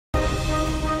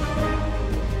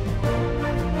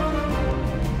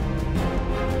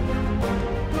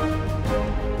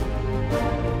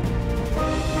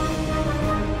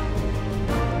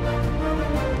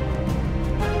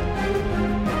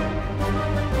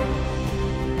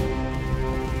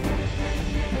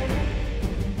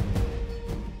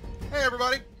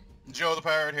Joe the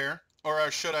Pirate here, or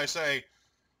should I say,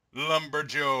 Lumber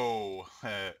Joe.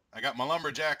 I got my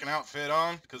lumberjacking outfit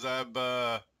on because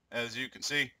as you can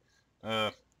see,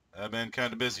 I've been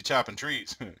kind of busy chopping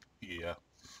trees. Yeah.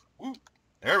 Woo.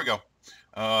 There we go.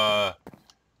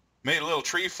 Made a little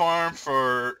tree farm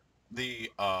for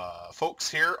the folks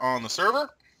here on the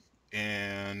server,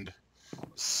 and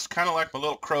it's kind of like my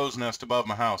little crow's nest above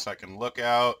my house. I can look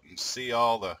out and see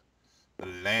all the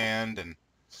land, and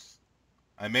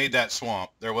I made that swamp.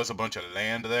 There was a bunch of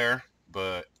land there,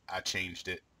 but I changed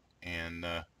it, and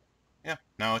yeah,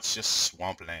 now it's just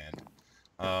swampland.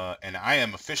 And I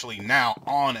am officially now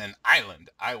on an island.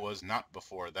 I was not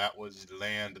before. That was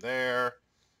land there,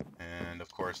 and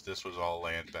of course this was all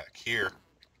land back here.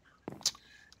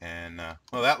 And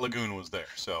well, that lagoon was there,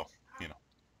 so you know,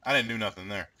 I didn't do nothing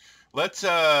there. Let's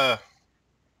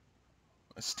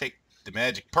take the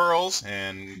magic pearls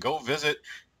and go visit.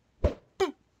 Boop.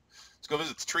 Let's go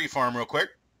visit the tree farm real quick.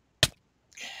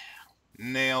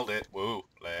 Nailed it. Whoa,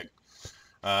 lag.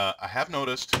 I have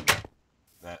noticed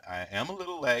that I am a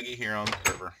little laggy here on the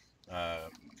server,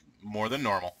 more than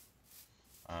normal.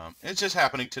 It's just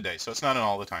happening today, so it's not an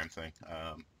all-the-time thing.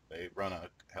 They run a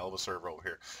hell of a server over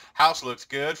here. House looks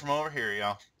good from over here,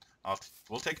 y'all.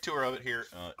 We'll take a tour of it here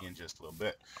in just a little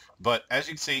bit. But as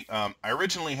you can see, I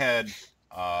originally had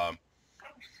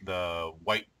the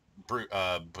white,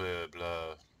 the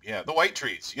white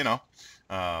trees, you know.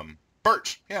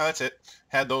 Birch, yeah, that's it.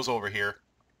 Had those over here.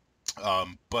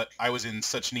 But I was in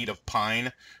such need of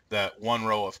pine that one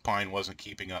row of pine wasn't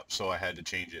keeping up, so I had to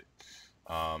change it.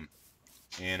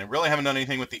 And I really haven't done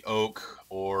anything with the oak,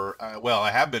 or well,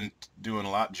 I have been doing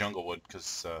a lot jungle wood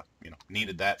because you know,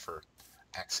 needed that for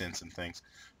accents and things,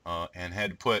 and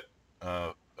had to put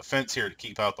a fence here to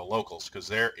keep out the locals because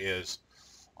there is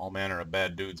all manner of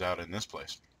bad dudes out in this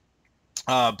place.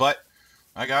 But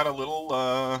I got a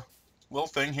little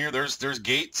thing here. There's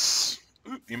gates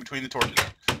in between the torches.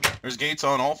 There's gates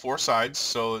on all four sides,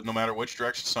 so no matter which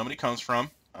direction somebody comes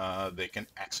from, they can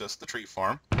access the tree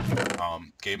farm.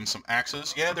 Gave them some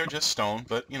axes. Yeah, they're just stone,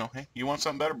 but you know, hey, you want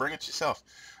something better, bring it yourself.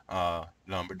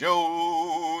 Lumber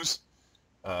Joe's.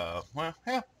 Well,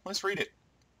 yeah, let's read it.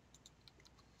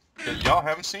 Because y'all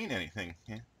haven't seen anything.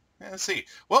 Yeah. Let's see.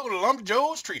 Welcome to Lumber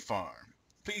Joe's Tree Farm.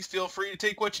 Please feel free to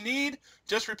take what you need.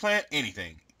 Just replant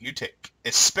anything you take,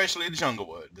 especially the jungle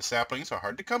wood. The saplings are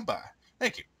hard to come by.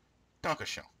 Thank you.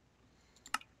 Dankeschön.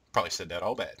 Probably said that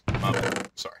all bad. My bad.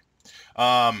 Sorry.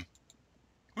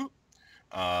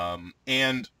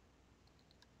 And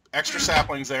extra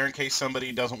saplings there in case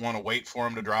somebody doesn't want to wait for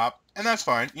them to drop, and that's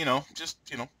fine. You know, just,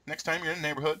 you know, next time you're in the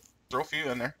neighborhood, throw a few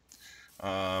in there.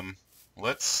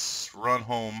 Let's run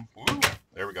home. Woo,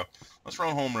 there we go. Let's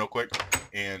run home real quick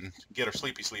and get our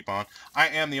sleepy sleep on. I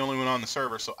am the only one on the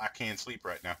server, so I can sleep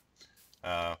right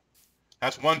now.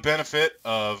 That's one benefit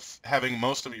of having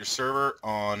most of your server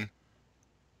on.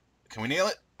 Can we nail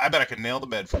it? I bet I can nail the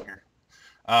bed from here.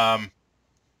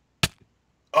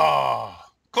 Oh,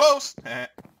 close.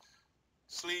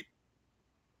 Sleep.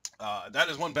 That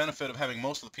is one benefit of having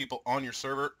most of the people on your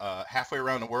server halfway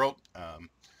around the world,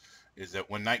 is that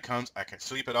when night comes, I can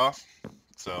sleep it off.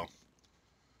 So,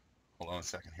 hold on a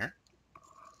second here.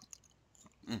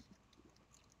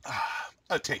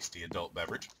 A tasty adult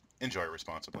beverage. Enjoy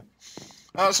responsibly.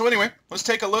 So anyway, let's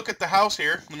take a look at the house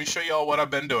here. Let me show you all what I've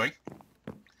been doing.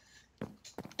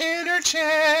 Inner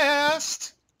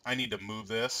chest. I need to move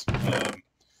this.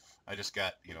 I just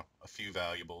got, you know, a few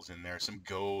valuables in there, some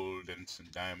gold and some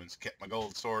diamonds. Kept my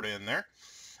gold sword in there.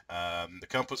 The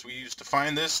compass we used to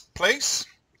find this place.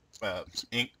 Some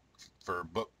ink for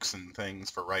books and things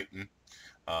for writing,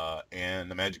 and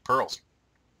the magic pearls.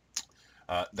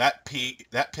 That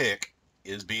pick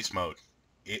is beast mode.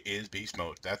 It is beast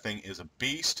mode. That thing is a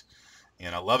beast,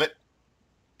 and I love it.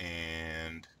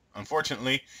 And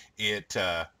unfortunately,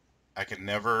 I can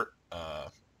never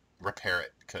repair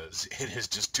it because it is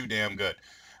just too damn good.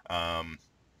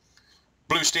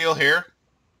 Blue steel here,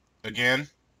 again,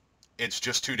 it's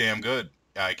just too damn good.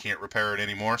 I can't repair it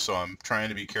anymore, so I'm trying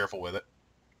to be careful with it.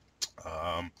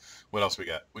 What else we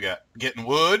got? We got getting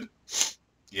wood.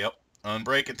 Yep.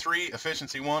 Unbreaking 3,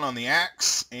 efficiency 1 on the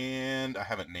axe, and I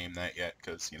haven't named that yet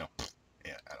because, you know,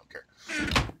 yeah, I don't care.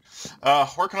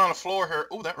 Working on a floor here.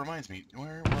 Oh, that reminds me.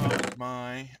 Where was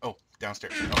my... Oh,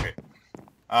 downstairs. Okay.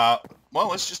 Well,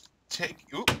 let's just take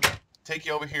you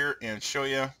over here and show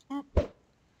you.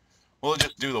 We'll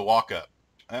just do the walk up.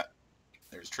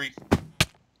 There's a tree.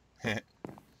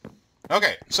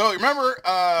 Okay, so remember,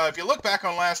 if you look back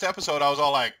on last episode, I was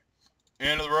all like,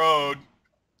 end of the road.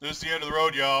 This is the end of the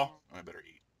road, y'all. I better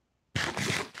eat.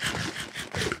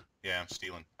 Yeah, I'm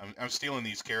stealing. I'm stealing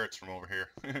these carrots from over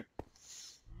here.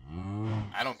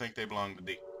 I don't think they belong to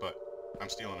D, but I'm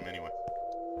stealing them anyway.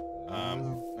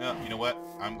 Well, you know what?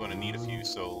 I'm going to need a few,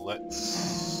 so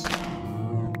let's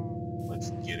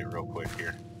get it real quick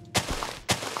here.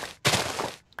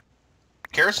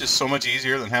 Carrots is so much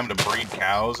easier than having to breed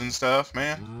cows and stuff,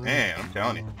 man. Man, I'm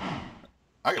telling you.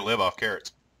 I could live off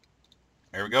carrots.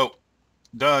 There we go.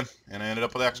 Done. And I ended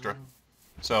up with extra.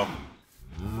 So,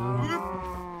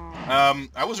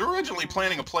 I was originally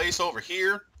planning a place over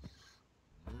here.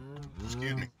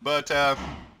 Excuse me. But,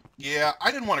 yeah,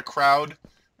 I didn't want to crowd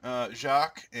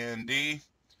Jacques and D,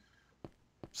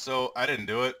 so I didn't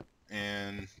do it.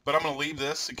 But I'm going to leave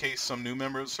this in case some new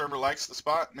member of the server likes the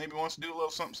spot, maybe wants to do a little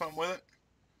something with it.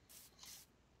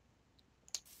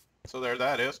 So there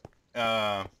that is.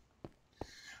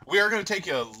 We are going to take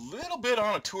you a little bit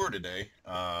on a tour today.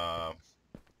 I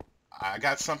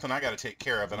got something I got to take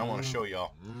care of, and I want to show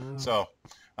y'all. So,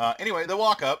 anyway, the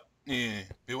walk up.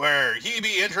 Beware, ye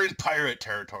be entering pirate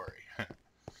territory.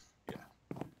 Yeah.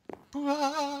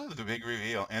 The big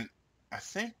reveal. And I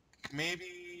think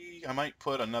maybe I might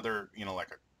put another, you know, like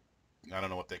a, I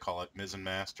don't know what they call it, mizzen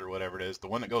mast or whatever it is, the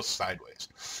one that goes sideways.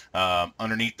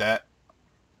 Underneath that,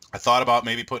 I thought about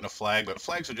maybe putting a flag, but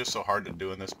flags are just so hard to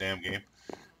do in this damn game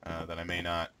that I may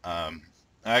not. I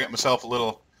got myself a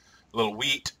little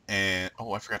wheat, and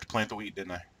oh, I forgot to plant the wheat,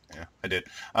 didn't I? Yeah, I did.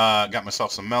 Got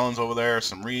myself some melons over there,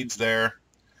 some reeds there.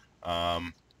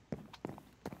 And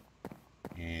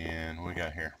what we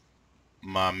got here?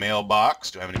 My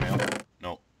mailbox. Do I have any mail?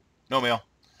 Nope. No mail.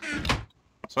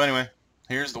 So anyway,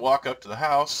 here's the walk up to the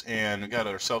house, and we got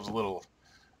ourselves a little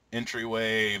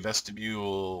entryway,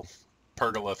 vestibule,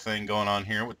 pergola thing going on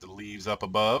here with the leaves up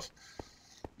above.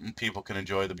 And people can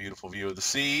enjoy the beautiful view of the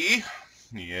sea.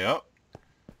 Yep.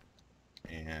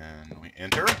 And we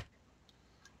enter.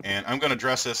 And I'm going to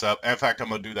dress this up. In fact, I'm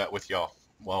going to do that with y'all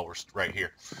while we're right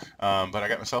here. But I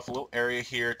got myself a little area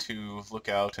here to look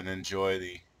out and enjoy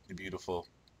the beautiful,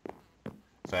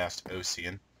 vast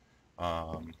ocean.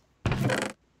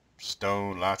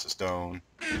 Stone, lots of stone.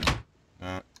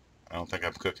 I don't think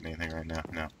I'm cooking anything right now.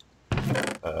 No.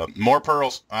 More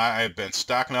pearls. I've been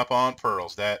stocking up on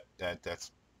pearls.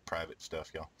 That's private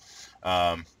stuff, y'all.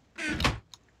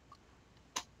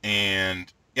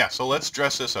 And yeah, so let's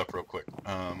dress this up real quick.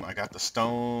 I got the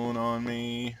stone on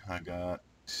me.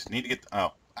 Need to get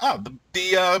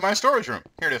my storage room.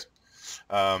 Here it is.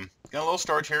 Got a little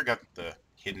storage here. Got the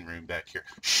hidden room back here.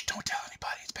 Shh! Don't tell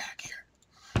anybody it's back here.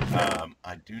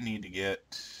 I do need to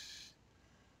get.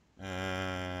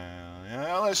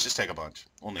 Yeah, let's just take a bunch.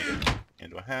 We'll need it.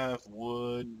 And do I have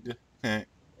wood?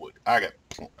 Wood. I got.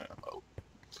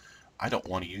 I don't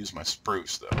want to use my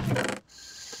spruce though.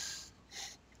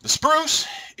 The spruce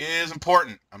is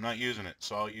important. I'm not using it,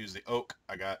 so I'll use the oak.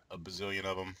 I got a bazillion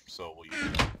of them, so we'll use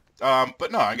it.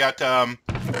 But no, I got,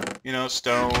 you know,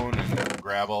 stone and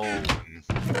gravel and,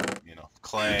 you know,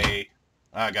 clay.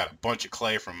 I got a bunch of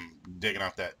clay from digging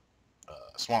out that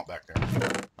swamp back there.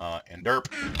 And dirt.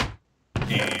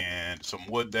 And some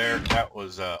wood there. That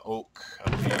was oak, I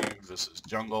believe. This is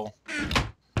jungle.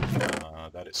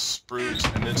 That is spruce.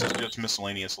 And this is just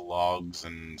miscellaneous logs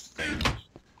and things.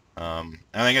 I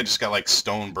think I just got like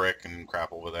stone brick and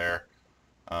crap over there.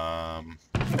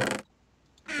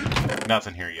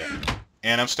 Nothing here yet.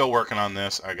 And I'm still working on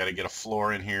this. I got to get a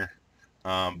floor in here.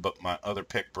 But my other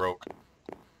pick broke.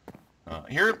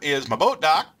 Here is my boat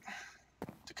dock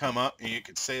to come up, and you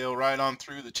could sail right on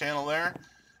through the channel there.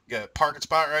 Got a parking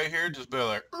spot right here. Just be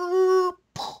like,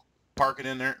 park it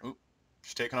in there. Oop,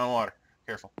 just taking on water.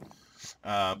 Careful.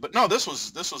 But no, this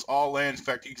was all land. In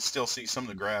fact, you can still see some of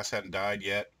the grass hadn't died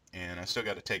yet. And I still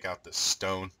got to take out this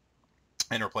stone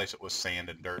and replace it with sand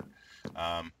and dirt.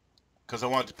 Because I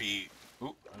want it to be...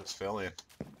 Oop, I just fell in.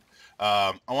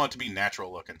 I want it to be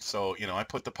natural looking. So, you know, I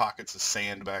put the pockets of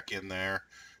sand back in there.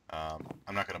 I'm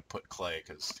not going to put clay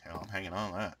because, you know, I'm hanging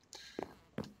on to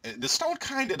that. The stone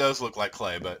kind of does look like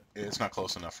clay, but it's not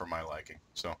close enough for my liking.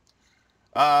 So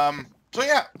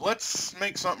yeah, let's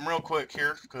make something real quick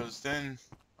here, because then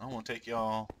I want to take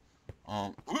y'all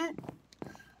on...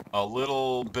 a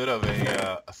little bit of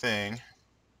a thing.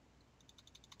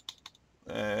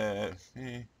 Get a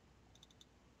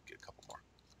couple more.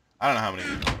 I don't know how many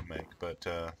I'm going to make, but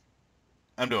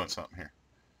I'm doing something here.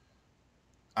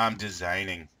 I'm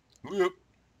designing. Whoop.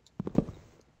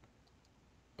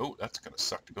 Oh, that's going to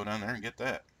suck to go down there and get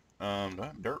that. Do I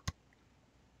have derp?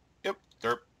 Yep,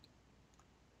 derp.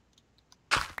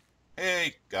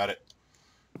 Hey, got it.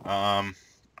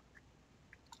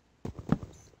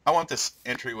 I want this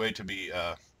entryway to be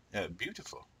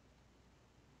beautiful.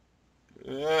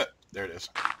 There it is.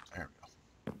 There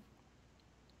we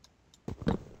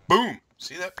go. Boom!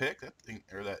 See that pick? That thing,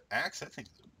 or that axe? That thing's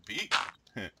big.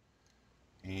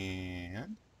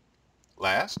 And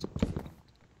last.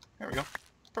 There we go.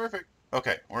 Perfect.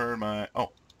 Okay, where am I? Oh,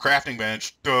 crafting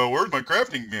bench. Duh, where's my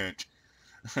crafting bench?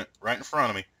 Right in front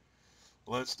of me.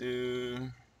 Let's do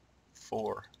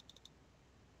 4.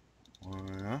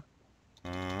 Do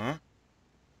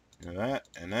that,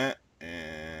 and that,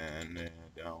 and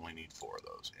I only need 4 of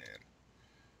those.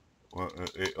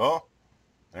 And oh,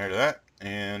 there's that,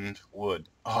 and wood.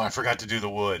 Oh, I forgot to do the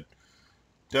wood.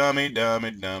 Dummy,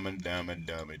 dummy, dummy, dummy,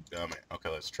 dummy, dummy. Okay,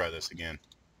 let's try this again.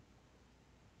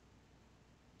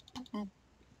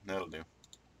 That'll do.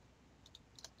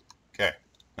 Okay,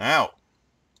 now,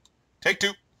 take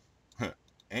 2.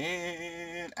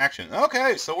 And action.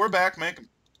 Okay, so we're back making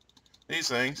these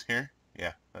things here.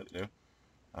 Yeah, that'll do.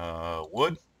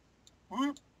 Wood.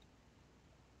 Whoop.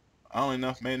 I only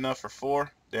made enough for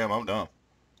 4. Damn, I'm dumb.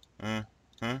 Yeah,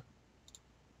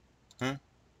 you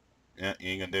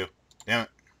ain't gonna do. Damn it.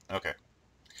 Okay.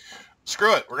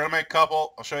 Screw it. We're gonna make a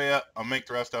couple. I'll show you. I'll make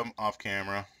the rest of them off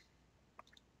camera.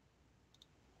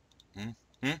 And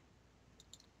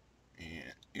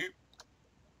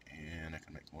I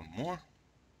can make one more.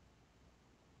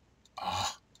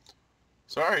 Ah,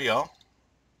 sorry, y'all.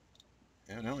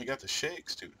 Yeah, I only got the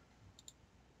shakes too.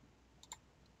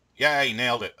 Yeah, I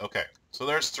nailed it. Okay, so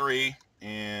there's 3,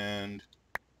 and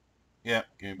yeah,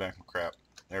 give me back my crap.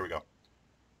 There we go.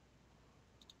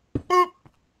 Boop.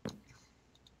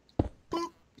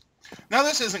 Boop. Now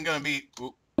this isn't going to be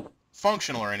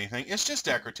functional or anything. It's just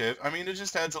decorative. I mean, it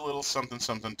just adds a little something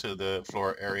something to the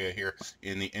floor area here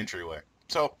in the entryway.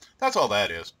 So that's all that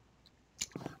is.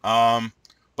 But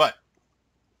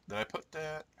did I put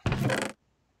that?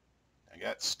 I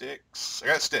got sticks. I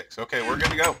got sticks. Okay, we're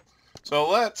good to go. So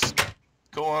let's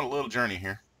go on a little journey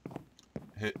here.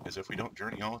 As if we don't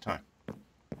journey all the time.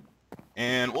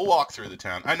 And we'll walk through the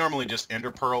town. I normally just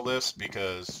ender pearl this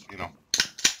because, you know,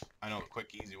 I know the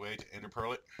quick, easy way to ender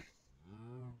pearl it.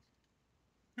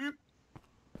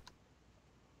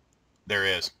 There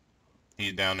he is.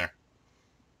 He's down there.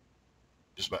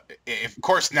 Just about. Of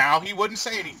course, now he wouldn't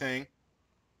say anything.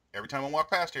 Every time I walk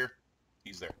past here,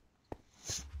 he's there.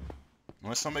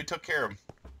 Unless somebody took care of him.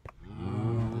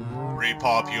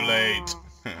 Repopulate.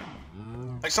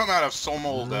 Like something out of some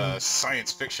old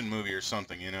science fiction movie or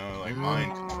something, you know, like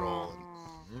mind control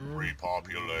and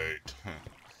repopulate.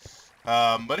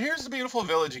 But here's the beautiful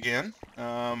village again.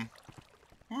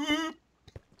 Whoop.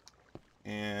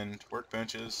 And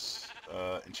workbenches,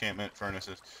 enchantment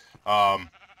furnaces. I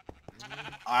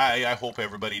hope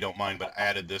everybody don't mind, but I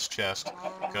added this chest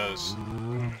because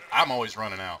I'm always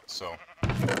running out. So,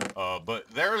 but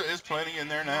there is plenty in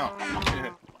there now.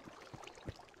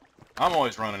 I'm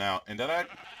always running out, and I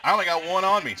only got 1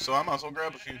 on me, so I might as well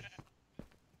grab a few.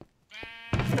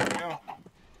 There we go.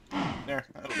 There,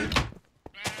 that'll do.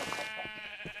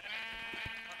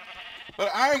 But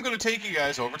I'm going to take you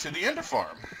guys over to the Ender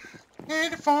Farm.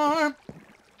 Ender Farm!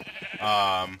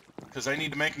 Because I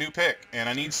need to make a new pick, and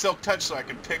I need Silk Touch so I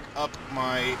can pick up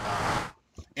my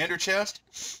Ender chest.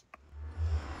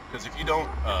 Because if you don't,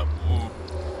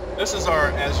 this is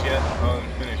our as yet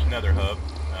unfinished Nether hub.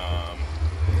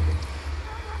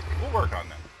 We'll work on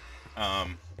that.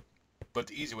 But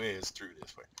the easy way is through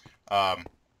this way.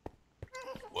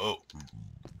 Whoa.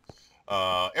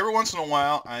 Every once in a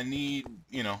while, I need,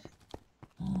 you know,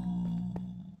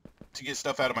 to get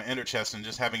stuff out of my ender chest, and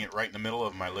just having it right in the middle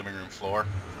of my living room floor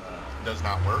does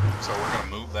not work. So we're going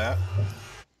to move that.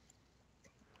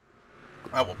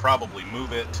 I will probably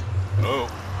move it. Oh.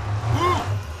 Woo!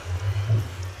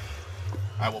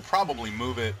 I will probably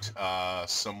move it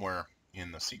somewhere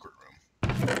in the secret room.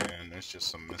 And there's just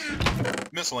some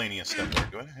miscellaneous stuff there.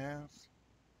 Do I have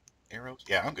arrows?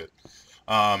 Yeah, I'm good.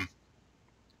 Well,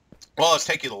 let's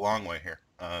take you the long way here.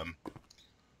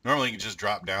 Normally you can just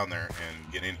drop down there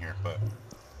and get in here, but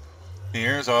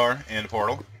here's our end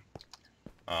portal.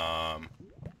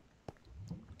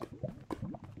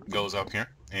 Goes up here,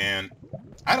 and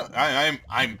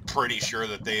I'm pretty sure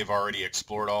that they've already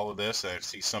explored all of this. I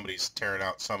see somebody's tearing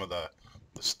out some of the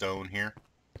stone here.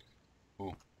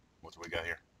 Ooh, what do we got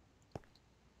here?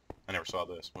 I never saw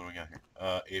this. What do we got here?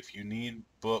 If you need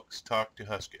books, talk to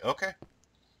Husky. Okay.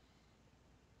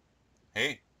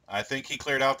 Hey, I think he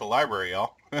cleared out the library,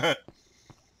 y'all. But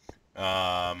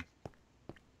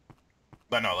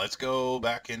no, let's go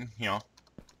back in, you know.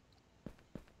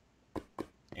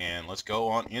 And let's go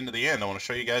on into the end. I want to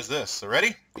show you guys this. So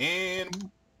ready? And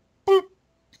boop.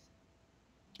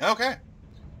 Okay.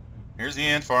 Here's the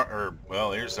end farm, or,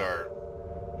 well, here's our...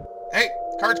 Hey,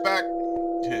 cart's back.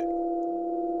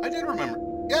 I did remember.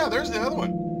 Yeah, there's the other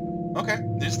one. Okay,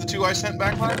 these are the 2 I sent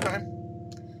back last time.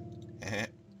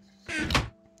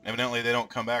 Evidently, they don't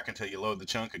come back until you load the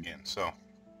chunk again. So,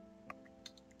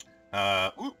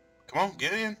 ooh, come on,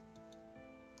 get in.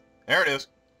 There it is.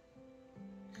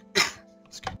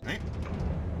 Excuse me.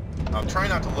 I'll try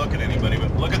not to look at anybody,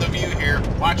 but look at the view here.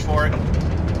 Watch for it.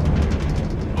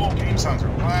 Oh, game sounds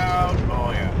are loud.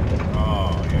 Oh yeah.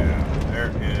 Oh yeah.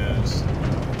 There is,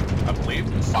 I believe,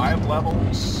 5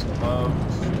 levels of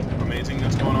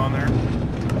amazingness going on there.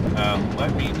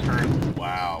 Let me turn.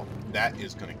 Wow, that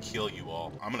is gonna kill you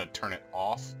all. I'm gonna turn it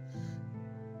off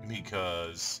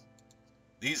because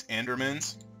these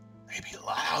Endermans, they be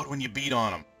loud when you beat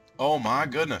on them. Oh my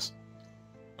goodness.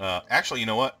 Actually, you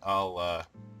know what? I'll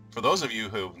for those of you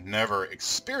who've never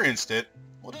experienced it,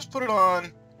 we'll just put it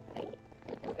on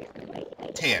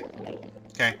 10.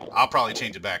 Okay, I'll probably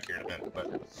change it back here in a minute, but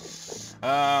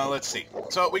let's see.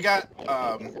 So we got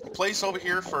a place over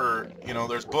here for, you know,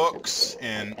 there's books,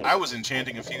 and I was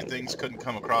enchanting a few things, couldn't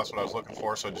come across what I was looking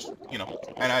for, so just, you know,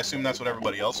 and I assume that's what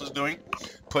everybody else is doing.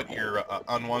 Put your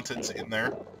unwanteds in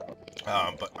there.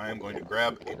 But I am going to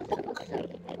grab a book.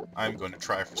 I'm going to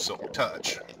try for Silk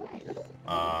Touch.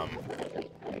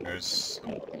 There's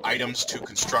items to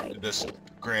construct this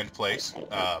grand place.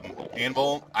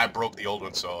 Anvil, I broke the old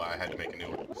one, so I had to make a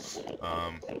new one.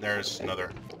 There's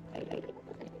another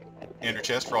ender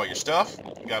chest for all your stuff.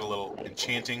 You got a little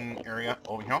enchanting area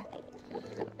over here.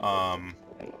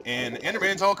 And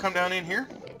Endermans all come down in here,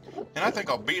 and I think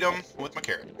I'll beat them with my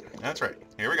carrot. That's right.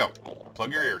 Here we go.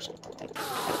 Plug your ears.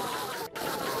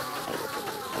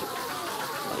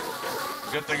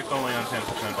 Good thing it's only on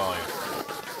 10% volume.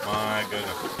 My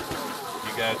goodness.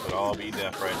 You guys would all be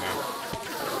deaf right now.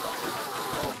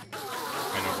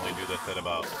 I normally do this at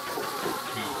about 2.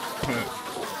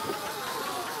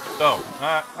 So,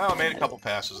 I made a couple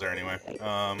passes there anyway.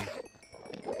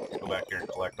 Let's go back here and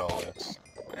collect all this.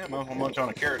 Yeah, might as well munch on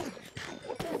a carrot.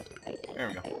 There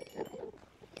we go.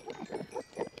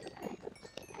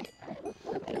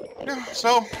 Yeah,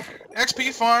 so,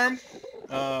 XP farm.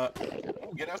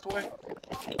 Get out the way.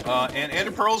 And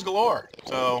ender pearls galore.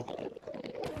 So,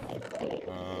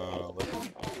 let's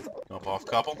dump off a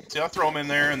couple. See, I'll throw them in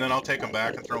there, and then I'll take them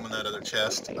back and throw them in that other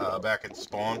chest back at the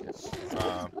spawn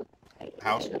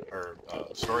house or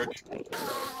storage.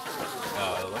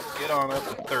 Let's get on up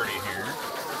to 30 here.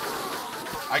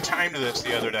 I timed this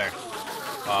the other day,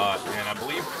 and I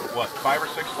believe, what, 5 or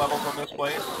 6 levels on this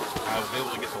place. I was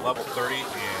able to get to level 30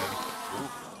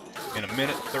 in a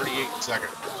minute 38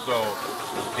 seconds. So,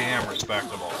 damn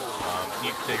respectable.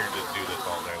 You can sit here and just do this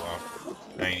all day long.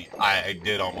 I mean, I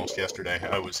did almost yesterday.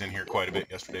 I was in here quite a bit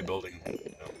yesterday building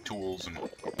tools and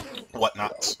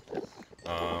whatnots.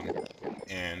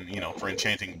 And, you know, for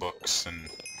enchanting books and...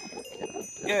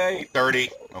 Yay, 30.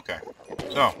 Okay.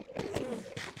 So,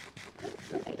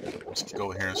 let's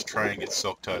go here and let's try and get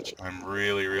Silk Touch. I'm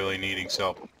really, really needing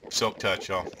Silk Touch,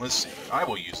 y'all. Let's see. I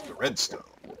will use the redstone.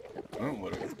 Oh,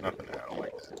 nothing there. I don't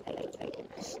like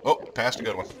that. Oh, passed a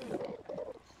good one.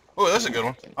 Oh, that's a good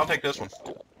one. I'll take this one.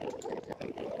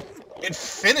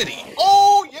 Infinity!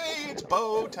 Oh, yay! It's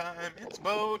bow time. It's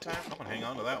bow time. I'm gonna hang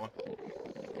on to that one.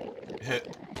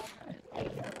 Hit.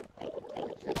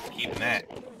 Keeping that.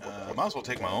 Might as well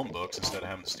take my own books instead of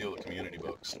having to steal the community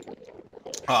books.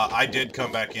 I did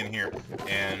come back in here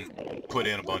and put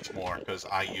in a bunch more because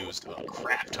I used a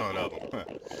crap ton of them.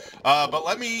 But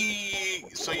let me,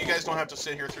 so you guys don't have to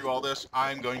sit here through all this,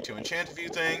 I'm going to enchant a few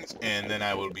things, and then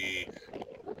I will be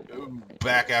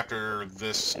back after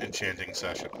this enchanting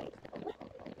session.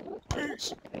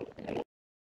 Peace.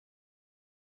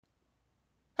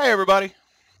 Hey everybody,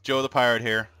 Joe the Pirate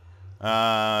here.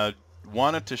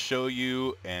 Wanted to show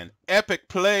you an epic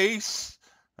place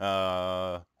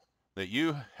that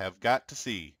you have got to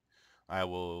see. I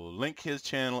will link his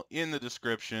channel in the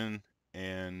description,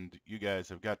 and you guys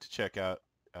have got to check out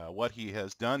what he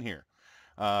has done here.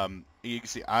 You can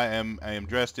see I am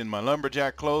dressed in my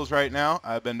lumberjack clothes right now.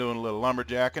 I've been doing a little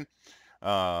lumberjacking.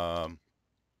 I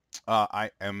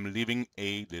am leaving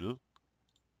a little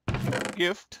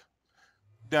gift,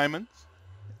 diamonds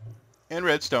and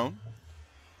redstone,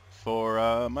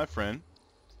 for my friend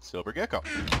Silver Gecko.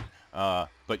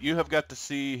 But you have got to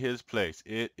see his place.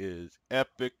 It is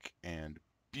epic and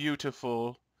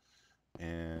beautiful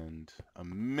and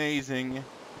amazing,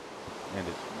 and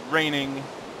it's raining.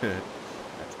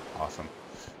 That's awesome.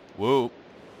 Whoa.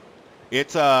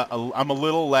 It's I'm a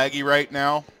little laggy right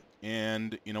now,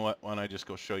 and you know what? Why don't I just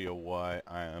go show you why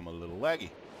I am a little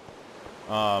laggy?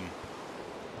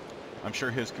 I'm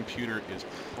sure his computer is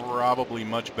probably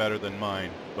much better than mine,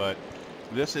 but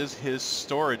this is his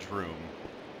storage room.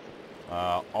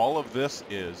 All of this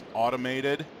is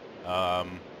automated.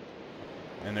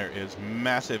 And there is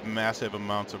massive, massive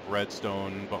amounts of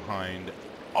redstone behind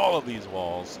all of these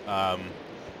walls.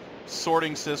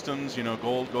 Sorting systems, you know,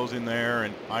 gold goes in there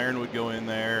and iron would go in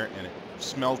there and it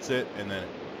smelts it and then it,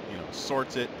 you know,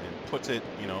 sorts it and puts it,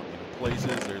 you know, in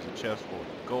places. There's a chest full of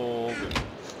gold and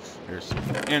there's some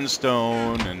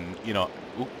endstone and, you know,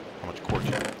 ooh, how much quartz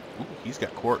you got? Ooh, he's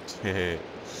got quartz.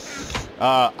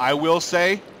 I will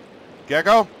say,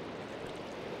 Gecko,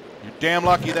 you're damn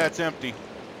lucky that's empty.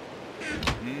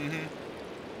 Mm-hmm.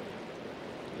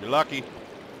 You're lucky.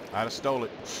 I'd have stole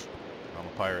it. I'm a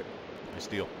pirate. I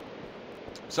steal.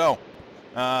 So,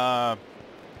 I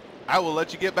will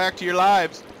let you get back to your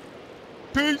lives.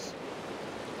 Peace.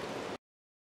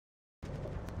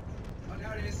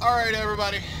 All right,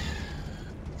 everybody.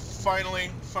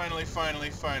 Finally.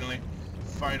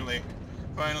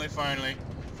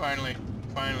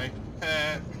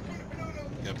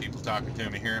 Got people talking to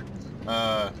me here.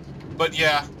 But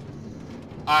yeah,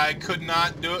 I could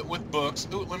not do it with books.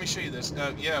 Ooh, let me show you this.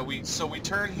 Yeah, we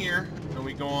turn here and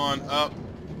we go on up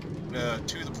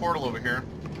to the portal over here.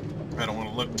 I don't want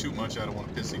to look too much. I don't want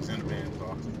to piss these ender bands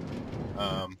off.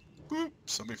 Boop,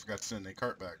 somebody forgot to send their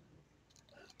cart back.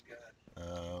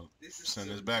 Send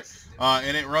this back.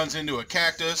 And it runs into a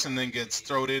cactus and then gets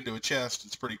thrown into a chest.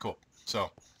 It's pretty cool. So,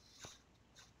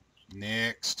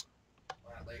 next.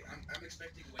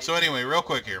 So anyway, real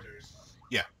quick here.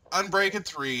 Yeah, Unbreaking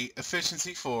 3,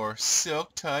 Efficiency 4,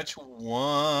 Silk Touch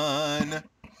 1.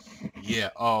 Yeah,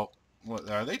 oh, what,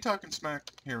 are they talking smack?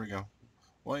 Here we go.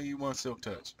 Why do you want Silk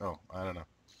Touch? Oh, I don't know.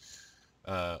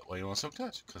 Why do you want Silk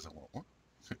Touch? Because I want one.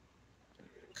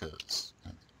 Because,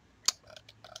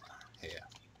 yeah.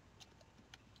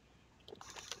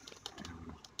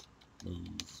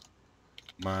 Move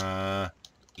my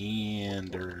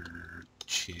ender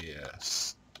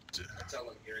chest. That's all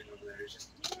I'm hearing over there is just...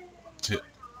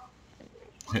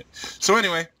 So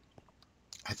anyway,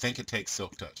 I think it takes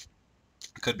Silk Touch.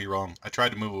 Could be wrong. I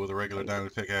tried to move it with a regular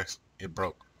diamond pickaxe. It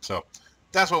broke. So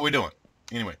that's what we're doing.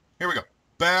 Anyway, here we go.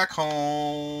 Back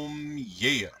home.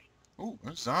 Yeah. Ooh,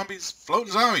 there's zombies.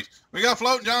 Floating zombies. We got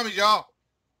floating zombies, y'all.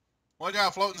 Watch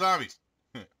out, floating zombies.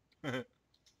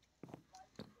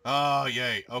 Oh,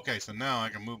 yay. Okay, so now I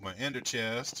can move my ender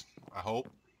chest. I hope.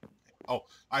 Oh,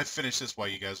 I finished this while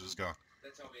you guys was gone.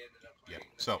 That's how we ended up. Yeah.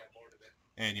 So,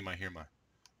 and you might hear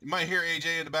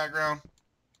AJ in the background.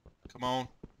 Come on.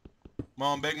 Come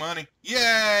on, big money.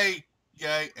 Yay!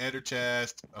 Yay, ender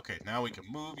chest. Okay, now we can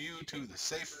move you to the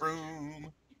safe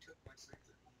room.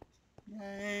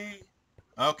 Yay.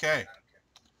 Okay.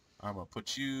 I'm going to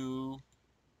put you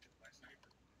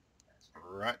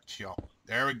right, y'all.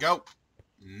 There we go.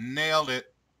 Nailed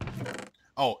it.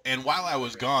 Oh, and while I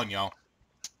was gone, y'all,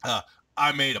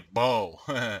 I made a bow.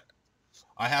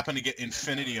 I happened to get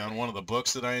infinity on one of the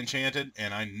books that I enchanted,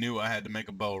 and I knew I had to make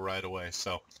a bow right away.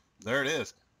 So, there it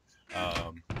is.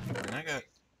 And I got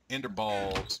ender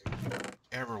balls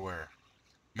everywhere.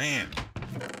 Man.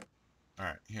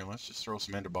 Alright, here, let's just throw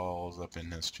some ender balls up in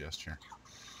this chest here.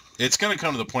 It's going to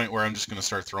come to the point where I'm just going to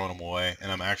start throwing them away,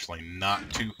 and I'm actually not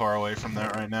too far away from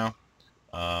that right now.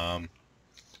 I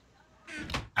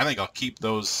think I'll keep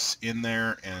those in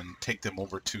there and take them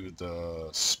over to the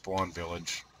spawn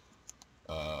village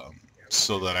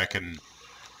so that I can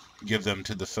give them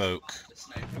to the folk.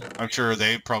 I'm sure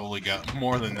they probably got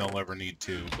more than they'll ever need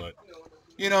to, but,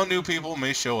 you know, new people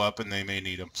may show up and they may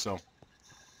need them, so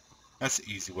that's the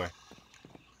easy way.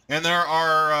 And there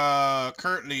are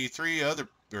currently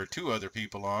two other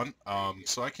people on,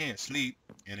 so I can't sleep,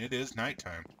 and it is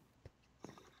nighttime.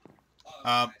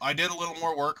 I did a little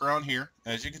more work around here,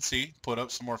 as you can see. Put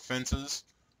up some more fences.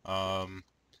 Down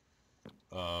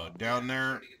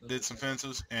there, did some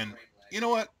fences. And you know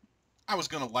what? I was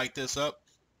going to light this up.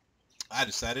 I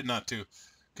decided not to.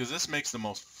 Because this makes the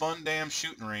most fun damn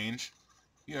shooting range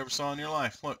you ever saw in your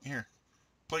life. Look, here.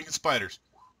 Blinking spiders.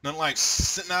 Nothing like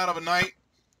sitting out of a night.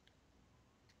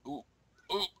 Ooh,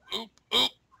 ooh, ooh, ooh.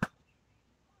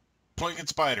 Blinking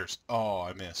spiders. Oh,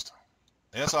 I missed.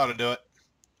 This ought to do it.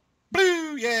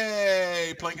 Blue!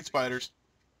 Yay! Planking spiders.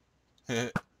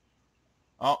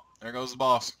 Oh, there goes the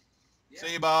boss. Yeah.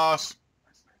 See you, boss.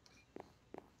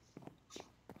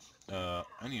 I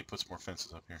need to put some more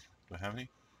fences up here. Do I have any?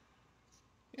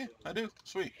 Yeah, I do.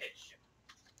 Sweet.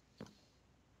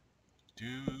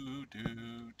 2,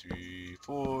 3,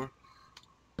 4,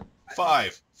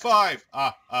 5. 5!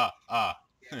 Ah.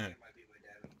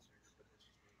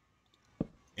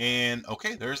 And,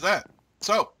 okay, there's that.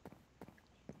 So,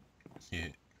 yeah.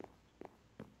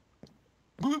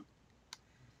 Boop.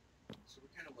 So we're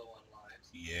kind of low on lives.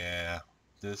 Yeah,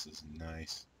 this is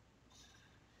nice.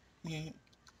 Yeah.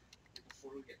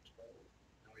 Before we get 12.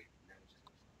 No, we just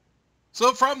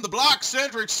So from the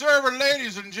bloXCentric server,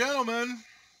 ladies and gentlemen,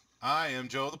 I am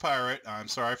Joe the Pirate. I'm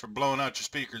sorry for blowing out your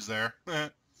speakers there.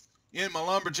 In my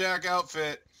lumberjack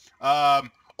outfit.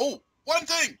 Oh, one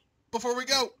thing before we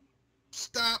go.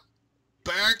 Stop.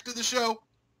 Back to the show.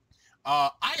 I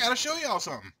gotta show y'all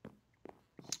something.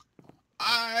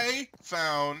 I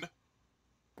found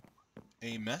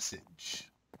a message.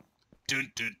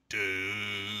 Dun, dun, dun.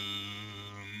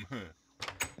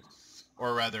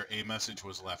 Or rather, a message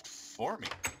was left for me.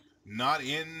 Not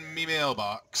in me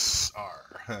mailbox.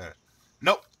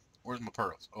 Nope. Where's my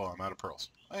pearls? Oh, I'm out of pearls.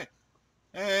 Hey.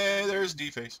 Hey, there's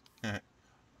D-Face.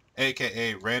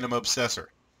 AKA Random Obsessor.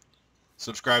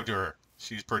 Subscribe to her.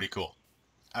 She's pretty cool.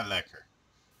 I like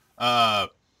her.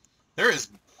 There is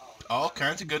all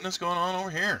kinds of goodness going on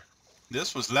over here.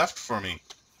 This was left for me.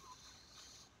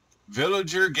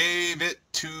 Villager gave it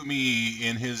to me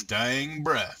in his dying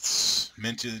breaths.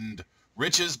 Mentioned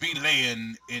riches be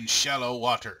layin' in shallow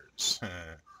waters.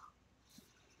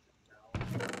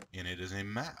 And it is a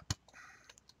map.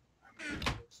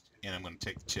 And I'm going to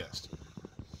take the chest.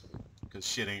 Because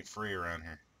shit ain't free around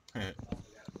here.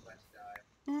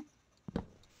 Boop.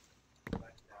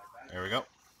 There we go.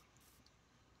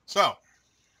 So,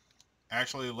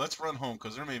 actually, let's run home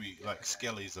because there may be like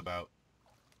skellies about.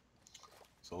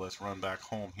 So let's run back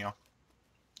home here.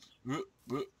 There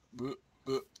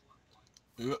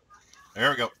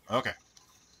we go. Okay.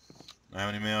 Don't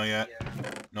have any mail yet?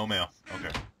 No mail.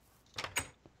 Okay.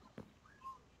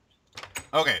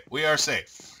 Okay, we are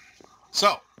safe.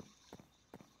 So,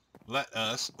 let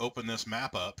us open this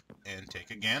map up and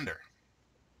take a gander.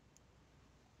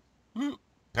 Woo,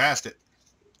 passed it.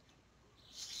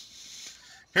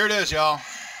 Here it is, y'all.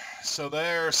 So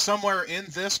there, somewhere in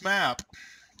this map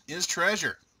is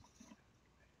treasure.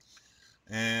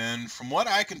 And from what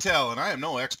I can tell, and I am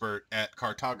no expert at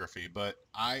cartography, but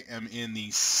I am in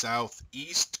the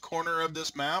southeast corner of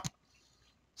this map.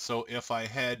 So if I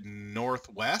head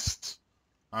northwest,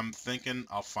 I'm thinking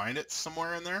I'll find it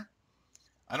somewhere in there.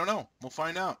 I don't know. We'll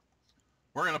find out.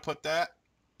 We're going to put that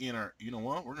in our, you know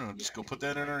what? We're going to just go put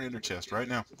that in our inner chest right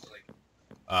now.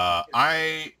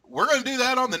 We're going to do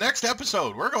that on the next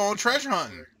episode. We're going treasure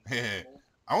hunting.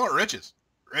 I want riches.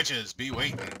 Riches be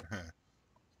waiting.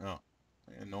 Oh,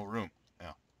 and no room.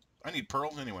 Yeah. I need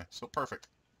pearls anyway, so perfect.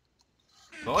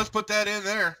 So let's put that in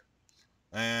there.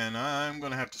 And I'm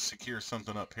going to have to secure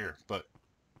something up here, but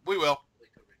we will.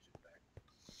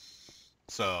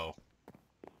 So,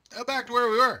 back to where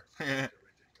we were.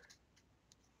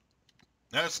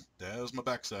 that was my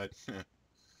backside.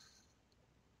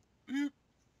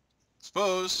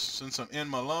 Suppose, since I'm in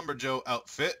my Lumberjoe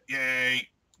outfit, yay,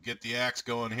 get the axe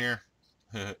going here.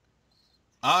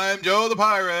 I'm Joe the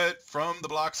Pirate from the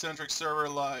bloXCentric server.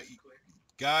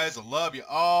 Guys, I love you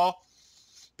all.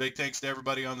 Big thanks to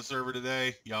everybody on the server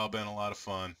today. Y'all been a lot of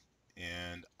fun.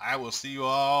 And I will see you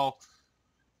all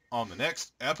on the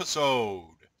next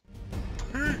episode.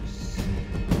 Peace.